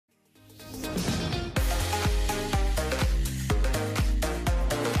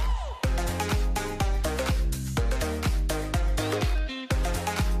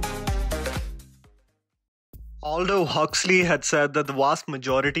Although Huxley had said that the vast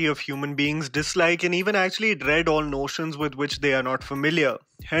majority of human beings dislike and even actually dread all notions with which they are not familiar.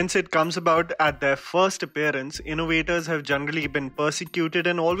 Hence, it comes about at their first appearance, innovators have generally been persecuted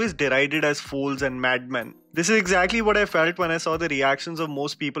and always derided as fools and madmen. This is exactly what I felt when I saw the reactions of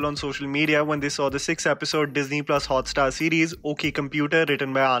most people on social media when they saw the 6-episode Disney Plus Hotstar series OK Computer,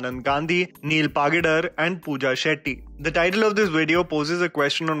 written by Anand Gandhi, Neil Pagadar and Pooja Shetty. The title of this video poses a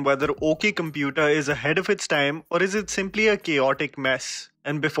question on whether OK Computer is ahead of its time or is it simply a chaotic mess.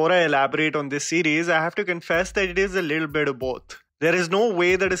 And before I elaborate on this series, I have to confess that it is a little bit of both. There is no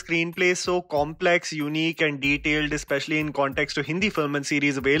way that a screenplay so complex, unique and detailed, especially in context to Hindi film and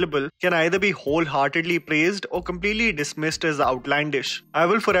series available, can either be wholeheartedly praised or completely dismissed as outlandish. I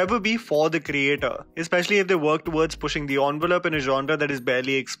will forever be for the creator, especially if they work towards pushing the envelope in a genre that is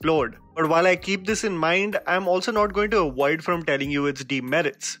barely explored. But while I keep this in mind, I am also not going to avoid from telling you its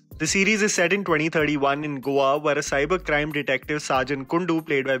demerits. The series is set in 2031 in Goa, where a cybercrime detective Sergeant Kundu,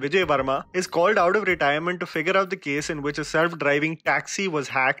 played by Vijay Verma, is called out of retirement to figure out the case in which a self-driving taxi was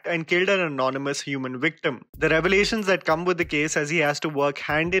hacked and killed an anonymous human victim. The revelations that come with the case as he has to work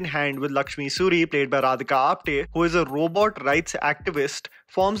hand in hand with Lakshmi Suri, played by Radhika Apte, who is a robot rights activist,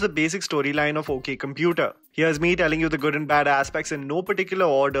 forms the basic storyline of OK Computer. Here's me telling you the good and bad aspects in no particular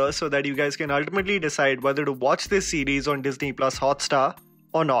order so that you guys can ultimately decide whether to watch this series on Disney Plus Hotstar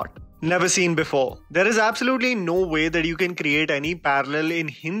or not. Never seen before. There is absolutely no way that you can create any parallel in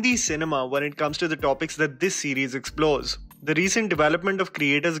Hindi cinema when it comes to the topics that this series explores. The recent development of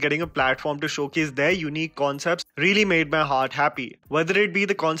creators getting a platform to showcase their unique concepts really made my heart happy. Whether it be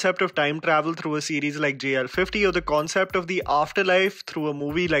the concept of time travel through a series like JL50 or the concept of the afterlife through a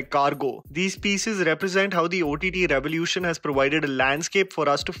movie like Cargo, these pieces represent how the OTT revolution has provided a landscape for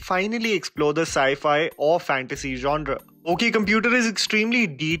us to finally explore the sci-fi or fantasy genre. OK Computer is extremely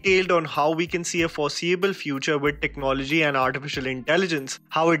detailed on how we can see a foreseeable future with technology and artificial intelligence,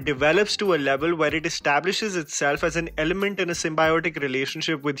 how it develops to a level where it establishes itself as an element in a symbiotic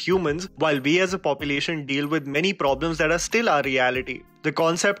relationship with humans, while we as a population deal with many problems that are still our reality. The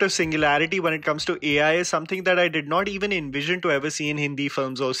concept of singularity when it comes to AI is something that I did not even envision to ever see in Hindi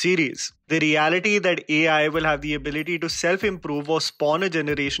films or series. The reality that AI will have the ability to self-improve or spawn a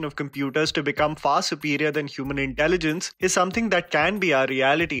generation of computers to become far superior than human intelligence is something that can be our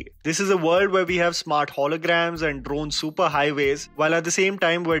reality. This is a world where we have smart holograms and drone superhighways, while at the same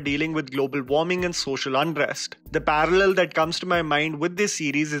time we're dealing with global warming and social unrest. The parallel that comes to my mind with this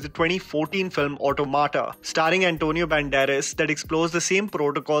series is the 2014 film Automata, starring Antonio Banderas, that explores the same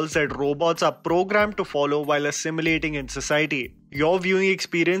protocols that robots are programmed to follow while assimilating in society. Your viewing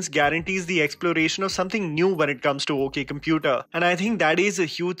experience guarantees the exploration of something new when it comes to OK Computer, and I think that is a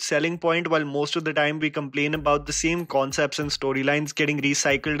huge selling point, while most of the time we complain about the same concepts and storylines getting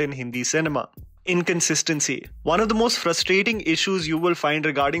recycled in Hindi cinema. Inconsistency. One of the most frustrating issues you will find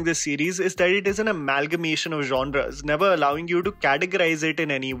regarding this series is that it is an amalgamation of genres, never allowing you to categorize it in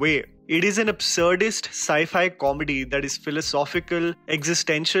any way. It is an absurdist sci-fi comedy that is philosophical,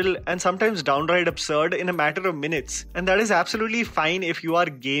 existential, and sometimes downright absurd in a matter of minutes, and that is absolutely fine if you are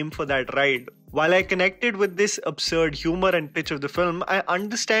game for that ride. While I connected with this absurd humor and pitch of the film, I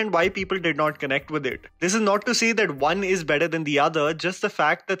understand why people did not connect with it. This is not to say that one is better than the other, just the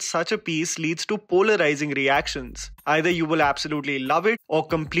fact that such a piece leads to polarizing reactions. Either you will absolutely love it or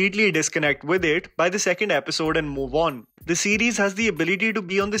completely disconnect with it by the second episode and move on. The series has the ability to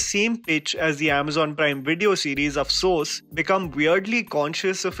be on the same pitch as the Amazon Prime Video series Afsos, become weirdly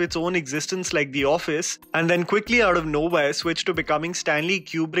conscious of its own existence like The Office, and then quickly out of nowhere switch to becoming Stanley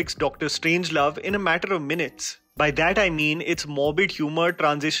Kubrick's Dr. Strangelove in a matter of minutes. By that I mean its morbid humor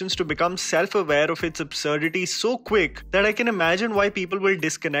transitions to become self-aware of its absurdity so quick that I can imagine why people will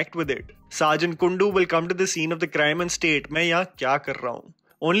disconnect with it. Sergeant Kundu will come to the scene of the crime and state, "मैं यहाँ क्या कर रहा हूँ?"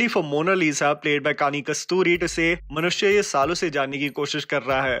 Only for Mona Lisa, played by Kani Kasturi, to say, "मनुष्य ये सालों से जानने की कोशिश कर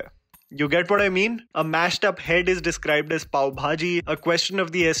रहा है." You get what I mean? A mashed up head is described as pav bhaji, a question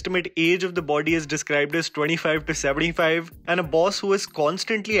of the estimate age of the body is described as 25 to 75, and a boss who is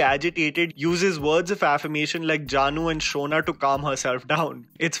constantly agitated uses words of affirmation like Janu and Shona to calm herself down.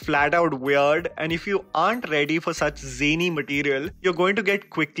 It's flat out weird, and if you aren't ready for such zany material, you're going to get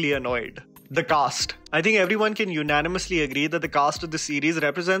quickly annoyed. The cast. I think everyone can unanimously agree that the cast of the series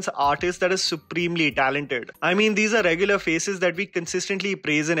represents artists that are supremely talented. I mean, these are regular faces that we consistently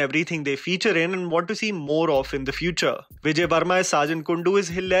praise in everything they feature in and want to see more of in the future. Vijay Verma as Sergeant Kundu is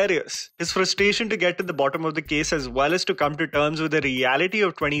hilarious. His frustration to get to the bottom of the case as well as to come to terms with the reality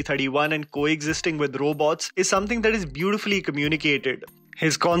of 2031 and coexisting with robots is something that is beautifully communicated.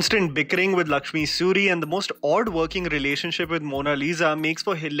 His constant bickering with Lakshmi Suri and the most odd working relationship with Mona Lisa makes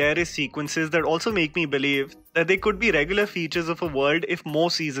for hilarious sequences that also make me believe that they could be regular features of a world if more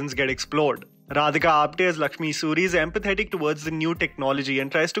seasons get explored. Radhika Apte as Lakshmi Suri is empathetic towards the new technology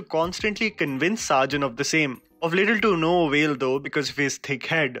and tries to constantly convince Sarjan of the same. Of little to no avail though because of his thick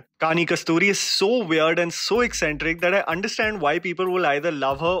head. Kani Kasturi is so weird and so eccentric that I understand why people will either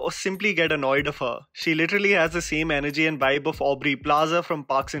love her or simply get annoyed of her. She literally has the same energy and vibe of Aubrey Plaza from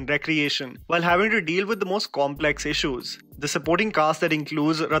Parks and Recreation, while having to deal with the most complex issues. The supporting cast that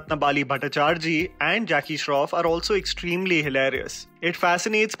includes Ratnabali Bhattacharjee and Jackie Shroff are also extremely hilarious. It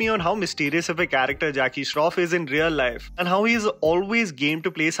fascinates me on how mysterious of a character Jackie Shroff is in real life and how he is always game to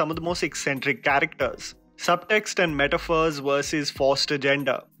play some of the most eccentric characters. Subtext and metaphors versus forced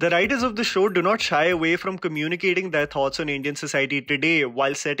agenda. The writers of the show do not shy away from communicating their thoughts on Indian society today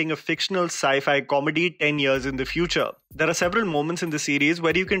while setting a fictional sci-fi comedy 10 years in the future. There are several moments in the series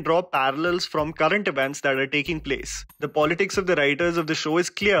where you can draw parallels from current events that are taking place. The politics of the writers of the show is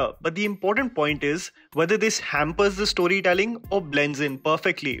clear, but the important point is whether this hampers the storytelling or blends in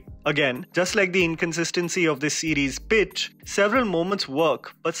perfectly. Again, just like the inconsistency of this series' pitch, several moments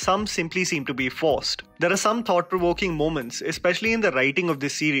work, but some simply seem to be forced. There are some thought-provoking moments, especially in the writing of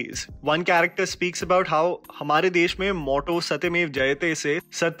this series. One character speaks about how हमारे देश में motto सत्यमेव जयते से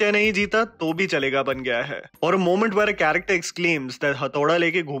सत्य नहीं जीता तो भी चलेगा बन गया है. Or a moment where a character exclaims that हथौड़ा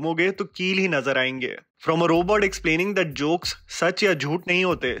लेके घूमोगे तो कील ही नजर आएंगे. From a robot explaining that jokes सच या झूठ नहीं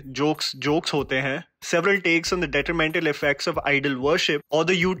होते, jokes होते हैं. Several takes on the detrimental effects of idol worship or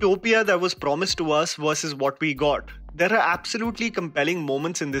the utopia that was promised to us versus what we got. There are absolutely compelling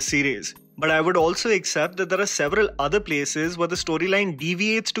moments in this series. But I would also accept that there are several other places where the storyline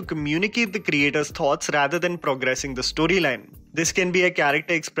deviates to communicate the creator's thoughts rather than progressing the storyline. This can be a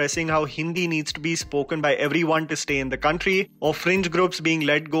character expressing how Hindi needs to be spoken by everyone to stay in the country, or fringe groups being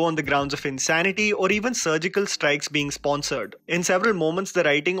let go on the grounds of insanity, or even surgical strikes being sponsored. In several moments, the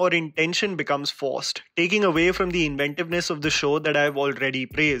writing or intention becomes forced, taking away from the inventiveness of the show that I have already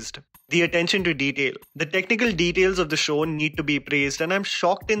praised. The attention to detail. The technical details of the show need to be praised, and I'm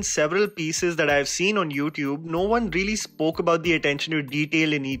shocked in several pieces that I've seen on YouTube, no one really spoke about the attention to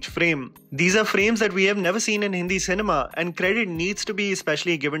detail in each frame. These are frames that we have never seen in Hindi cinema, and credit needs to be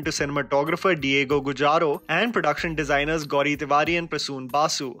especially given to cinematographer Diego Gujaro and production designers Gauri Tiwari and Prasoon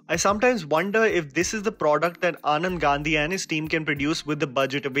Basu. I sometimes wonder if this is the product that Anand Gandhi and his team can produce with the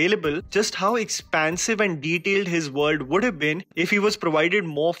budget available, just how expansive and detailed his world would have been if he was provided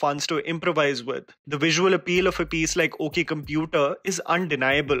more funds to improvise with. The visual appeal of a piece like OK Computer is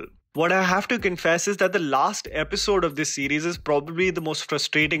undeniable. What I have to confess is that the last episode of this series is probably the most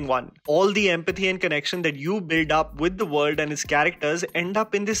frustrating one. All the empathy and connection that you build up with the world and its characters end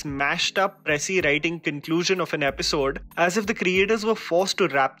up in this mashed up, pressy writing conclusion of an episode, as if the creators were forced to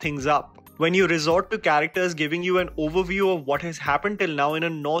wrap things up. When you resort to characters giving you an overview of what has happened till now in a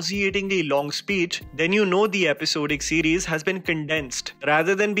nauseatingly long speech, then you know the episodic series has been condensed,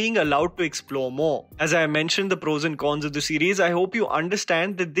 rather than being allowed to explore more. As I mentioned the pros and cons of the series, I hope you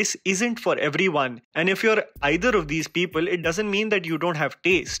understand that this isn't for everyone. And if you're either of these people, it doesn't mean that you don't have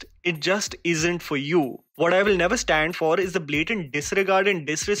taste. It just isn't for you. What I will never stand for is the blatant disregard and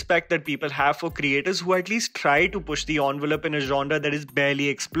disrespect that people have for creators who at least try to push the envelope in a genre that is barely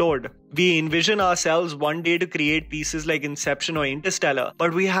explored. We envision ourselves one day to create pieces like Inception or Interstellar,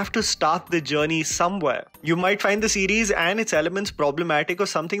 but we have to start the journey somewhere. You might find the series and its elements problematic or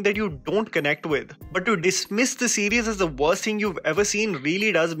something that you don't connect with, but to dismiss the series as the worst thing you've ever seen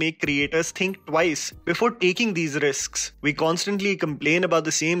really does make creators think twice before taking these risks. We constantly complain about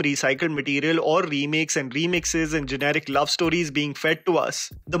the same recycled material or remakes and remixes and generic love stories being fed to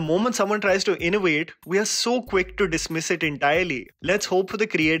us. The moment someone tries to innovate, we are so quick to dismiss it entirely. Let's hope for the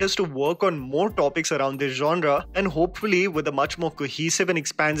creators to work on more topics around this genre, and hopefully with a much more cohesive and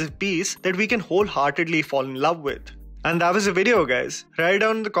expansive piece that we can wholeheartedly fall in love with. And that was the video, guys. Write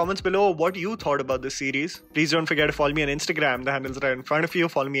down in the comments below what you thought about this series. Please don't forget to follow me on Instagram. The handle's right in front of you.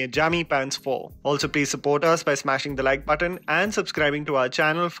 Follow me at JammyPants4. Also, please support us by smashing the like button and subscribing to our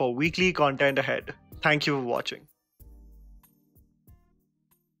channel for weekly content ahead. Thank you for watching.